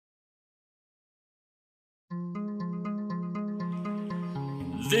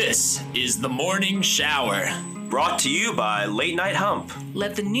This is the Morning Shower. Brought to you by Late Night Hump.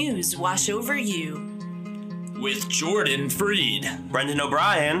 Let the news wash over you. With Jordan Freed, Brendan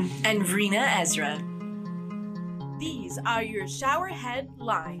O'Brien, and Rena Ezra. These are your shower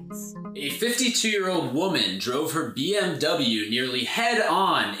headlines. A 52-year-old woman drove her BMW nearly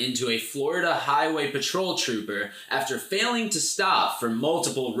head-on into a Florida highway patrol trooper after failing to stop for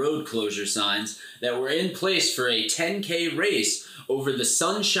multiple road closure signs that were in place for a 10K race over the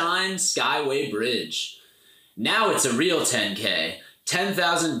Sunshine Skyway Bridge. Now it's a real 10K,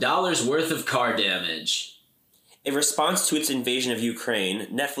 $10,000 worth of car damage. In response to its invasion of Ukraine,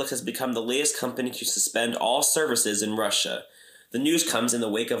 Netflix has become the latest company to suspend all services in Russia. The news comes in the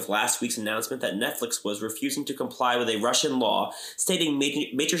wake of last week's announcement that Netflix was refusing to comply with a Russian law stating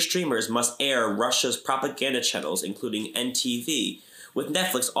major streamers must air Russia's propaganda channels, including NTV, with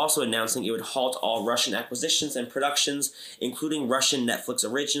Netflix also announcing it would halt all Russian acquisitions and productions, including Russian Netflix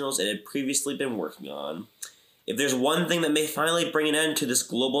originals it had previously been working on. If there's one thing that may finally bring an end to this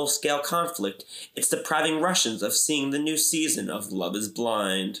global-scale conflict, it's depriving Russians of seeing the new season of Love is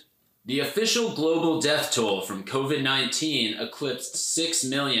Blind. The official global death toll from COVID-19 eclipsed 6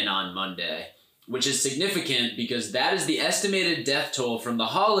 million on Monday, which is significant because that is the estimated death toll from the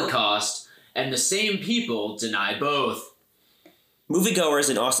Holocaust, and the same people deny both. Moviegoers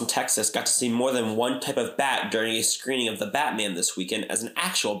in Austin, Texas got to see more than one type of bat during a screening of The Batman this weekend, as an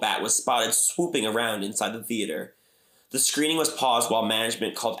actual bat was spotted swooping around inside the theater. The screening was paused while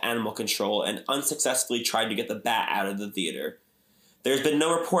management called animal control and unsuccessfully tried to get the bat out of the theater. There's been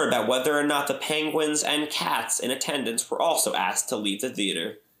no report about whether or not the penguins and cats in attendance were also asked to leave the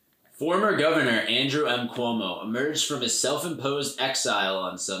theater. Former Governor Andrew M. Cuomo emerged from his self-imposed exile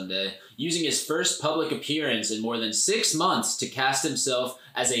on Sunday, using his first public appearance in more than 6 months to cast himself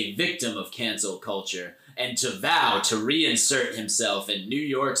as a victim of cancel culture and to vow to reinsert himself in New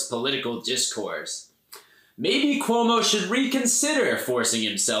York's political discourse. Maybe Cuomo should reconsider forcing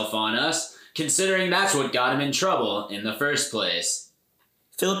himself on us, considering that's what got him in trouble in the first place.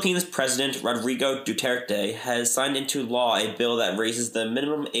 Philippines President Rodrigo Duterte has signed into law a bill that raises the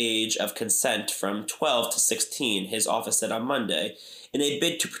minimum age of consent from 12 to 16, his office said on Monday, in a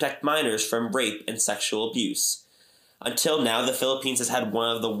bid to protect minors from rape and sexual abuse. Until now, the Philippines has had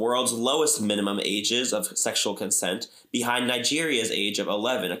one of the world's lowest minimum ages of sexual consent, behind Nigeria's age of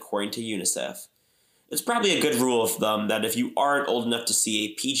 11, according to UNICEF. It's probably a good rule of thumb that if you aren't old enough to see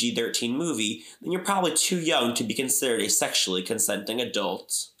a PG-13 movie, then you're probably too young to be considered a sexually consenting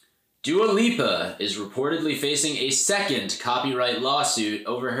adult. Dua Lipa is reportedly facing a second copyright lawsuit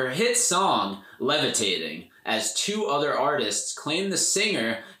over her hit song, Levitating, as 2 other artists claim the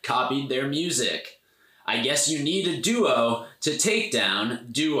singer copied their music. I guess you need a duo to take down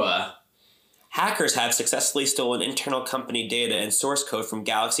Dua. Hackers have successfully stolen internal company data and source code from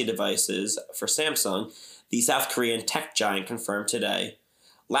Galaxy devices for Samsung, the South Korean tech giant confirmed today.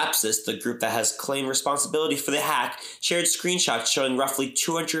 Lapsus, the group that has claimed responsibility for the hack, shared screenshots showing roughly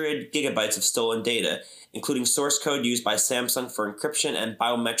 200 gigabytes of stolen data, including source code used by Samsung for encryption and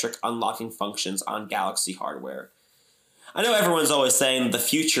biometric unlocking functions on Galaxy hardware. I know everyone's always saying the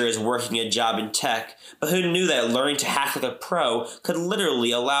future is working a job in tech, but who knew that learning to hack like a pro could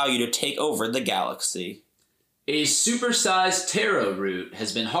literally allow you to take over the galaxy? A supersized taro root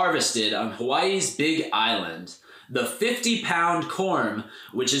has been harvested on Hawaii's Big Island. The 50-pound corm,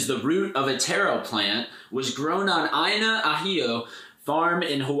 which is the root of a taro plant, was grown on Aina Ahio farm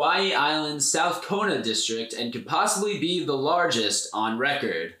in Hawaii Island's South Kona district and could possibly be the largest on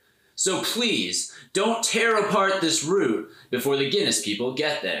record. So please, don't tear apart this root before the Guinness people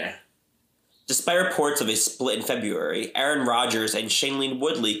get there. Despite reports of a split in February, Aaron Rodgers and Shailene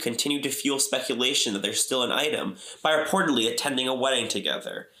Woodley continue to fuel speculation that they're still an item by reportedly attending a wedding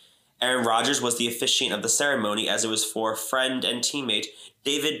together. Aaron Rodgers was the officiant of the ceremony, as it was for friend and teammate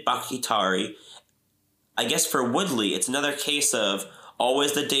David Bakhtiari. I guess for Woodley, it's another case of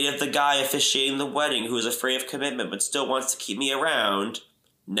always the date of the guy officiating the wedding who is afraid of commitment but still wants to keep me around.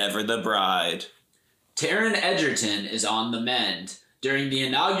 Never the bride. Taron Egerton is on the mend. During the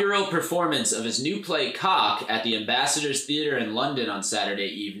inaugural performance of his new play Cock at the Ambassadors Theatre in London on Saturday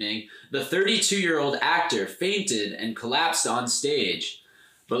evening, the 32-year-old actor fainted and collapsed on stage.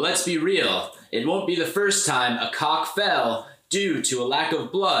 But let's be real, it won't be the first time a cock fell due to a lack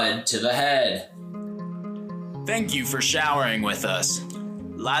of blood to the head. Thank you for showering with us.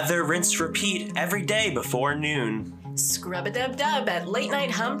 Lather, rinse, repeat every day before noon. Scrub-a-dub-dub at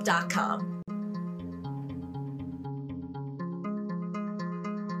latenighthump.com.